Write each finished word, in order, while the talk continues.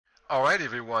Alright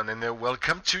everyone, and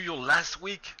welcome to your last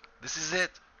week. This is it.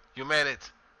 You made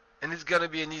it. And it's gonna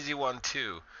be an easy one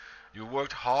too. You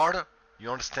worked hard,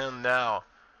 you understand now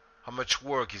how much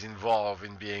work is involved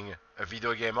in being a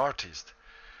video game artist.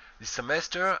 This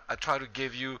semester I try to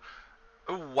give you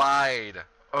a wide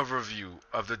overview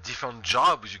of the different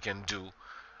jobs you can do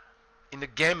in the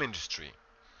game industry.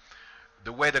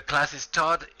 The way the class is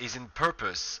taught is in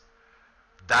purpose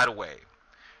that way.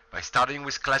 By starting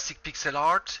with classic pixel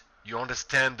art, you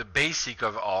understand the basic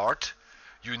of art,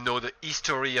 you know the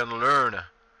history and learn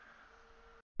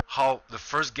how the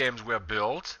first games were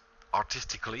built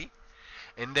artistically,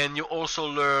 and then you also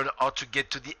learn how to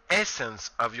get to the essence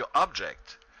of your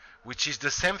object, which is the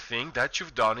same thing that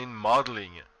you've done in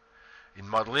modeling. In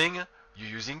modeling, you're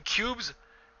using cubes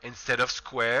instead of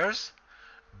squares,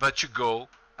 but you go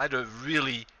at a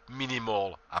really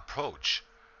minimal approach.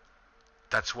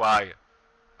 That's why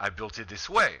I built it this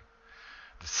way.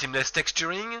 The seamless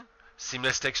texturing,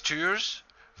 seamless textures,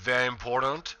 very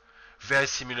important, very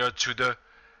similar to the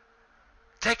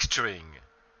texturing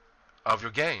of your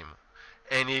game.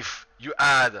 And if you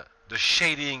add the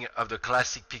shading of the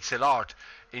classic pixel art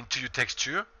into your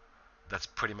texture, that's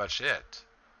pretty much it.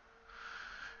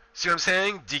 See what I'm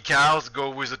saying? Decals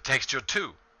go with the texture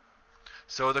too.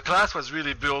 So the class was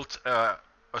really built a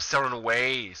certain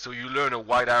way, so you learn a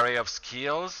wide array of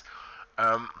skills.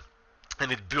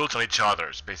 And it built on each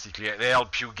other's basically. They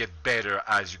help you get better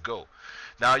as you go.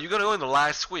 Now you're gonna go in the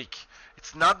last week.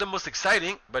 It's not the most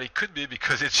exciting, but it could be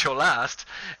because it's your last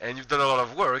and you've done a lot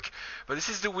of work. But this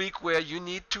is the week where you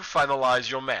need to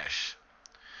finalize your mesh.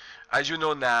 As you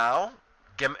know now,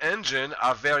 game engines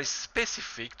are very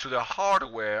specific to the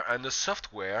hardware and the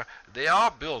software they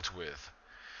are built with.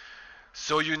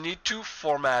 So you need to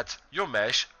format your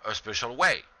mesh a special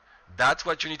way. That's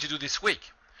what you need to do this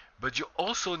week. But you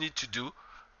also need to do,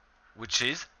 which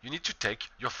is you need to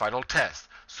take your final test.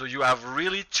 So you have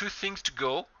really two things to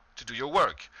go to do your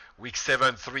work. Week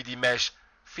 7 3D mesh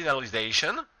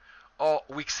finalization or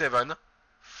week 7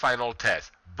 final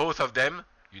test. Both of them,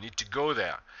 you need to go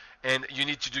there. And you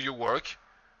need to do your work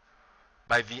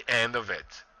by the end of it.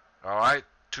 Alright,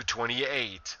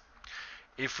 228.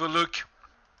 If we look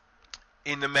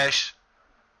in the mesh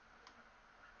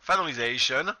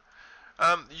finalization,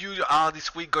 you are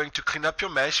this week going to clean up your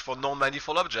mesh for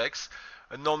non-manifold objects.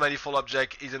 A non-manifold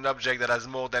object is an object that has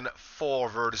more than 4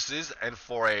 vertices and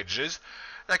 4 edges.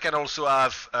 That can also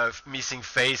have missing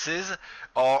faces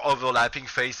or overlapping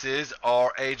faces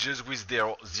or edges with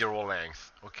zero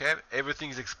length. Okay,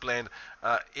 everything is explained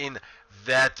in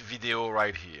that video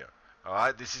right here.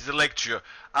 Alright, this is a lecture.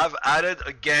 I've added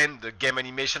again the game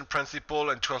animation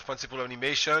principle and 12 principle of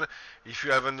animation. If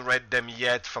you haven't read them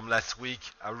yet from last week,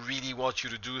 I really want you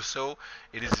to do so.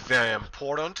 It is very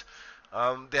important.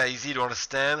 They are easy to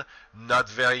understand, not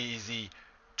very easy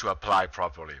to apply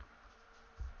properly.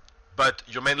 But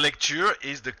your main lecture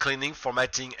is the cleaning,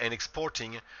 formatting, and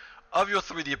exporting of your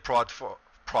 3D prop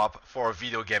for a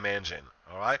video game engine.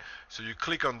 Alright, so you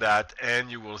click on that and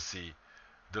you will see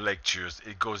the lectures.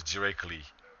 It goes directly,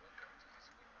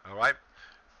 alright,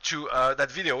 to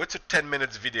that video. It's a 10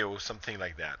 minutes video, something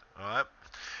like that. Alright,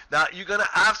 now you're gonna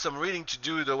have some reading to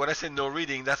do, though. When I say no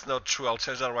reading, that's not true. I'll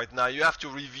change that right now. You have to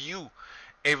review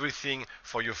everything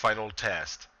for your final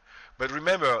test. But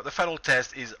remember, the final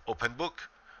test is open book.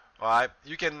 Alright,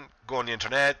 you can go on the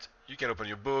internet, you can open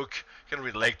your book, you can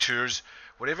read lectures,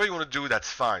 whatever you want to do,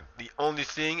 that's fine. The only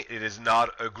thing, it is not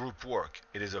a group work.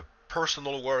 It is a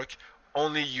personal work.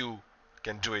 Only you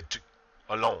can do it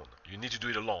alone. You need to do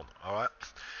it alone. Alright.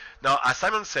 Now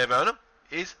assignment 7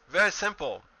 is very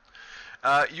simple.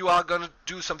 You are going to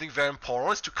do something very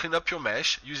important. It's to clean up your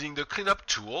mesh using the cleanup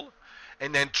tool,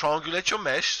 and then triangulate your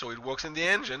mesh so it works in the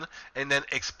engine, and then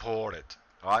export it,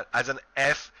 alright, as an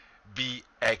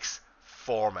FBX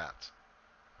format.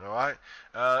 Alright,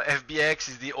 FBX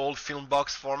is the old film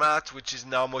box format, which is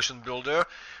now Motion Builder,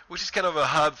 which is kind of a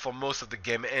hub for most of the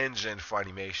game engine for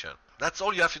animation. That's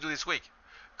all you have to do this week.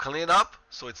 Clean up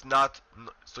so it's not,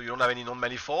 so you don't have any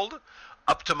non-manifold.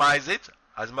 Optimize it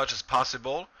as much as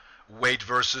possible. Weight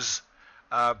versus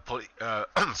poly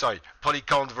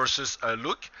count versus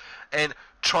look, and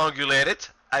triangulate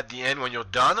it at the end when you're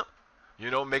done.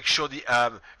 You know, make sure the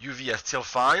UV is still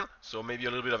fine, so maybe a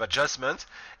little bit of adjustment,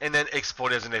 and then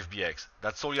export it as an FBX.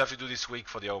 That's all you have to do this week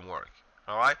for the homework.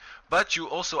 Alright? But you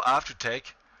also have to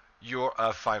take your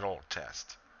final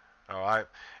test. Alright?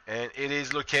 And it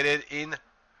is located in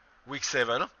week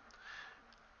 7.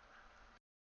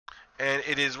 And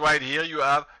it is right here. You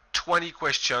have 20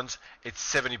 questions. It's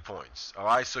 70 points.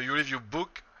 Alright? So you leave your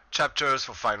book chapters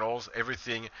for finals,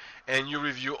 everything, and you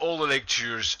review all the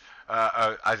lectures,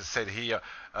 as I said here,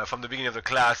 from the beginning of the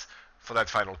class for that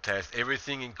final test.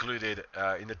 Everything included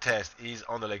in the test is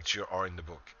on the lecture or in the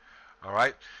book. All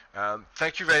right.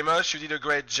 Thank you very much. You did a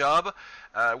great job.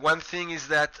 One thing is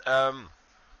that I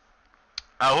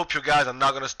hope you guys are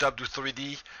not going to stop do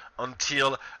 3D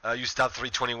until you start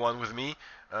 321 with me,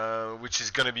 which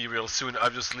is going to be real soon.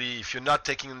 Obviously, if you're not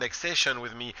taking the next session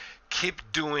with me, keep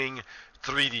doing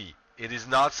 3D. It is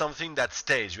not something that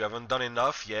stays. You haven't done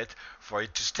enough yet for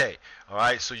it to stay. All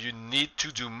right, so you need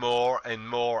to do more and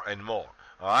more and more.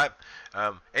 All right.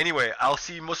 Anyway, I'll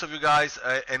see most of you guys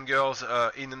and girls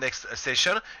in the next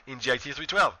session in GIT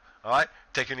 312. All right.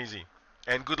 Take it easy.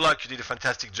 And good luck. You did a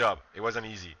fantastic job. It wasn't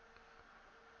easy.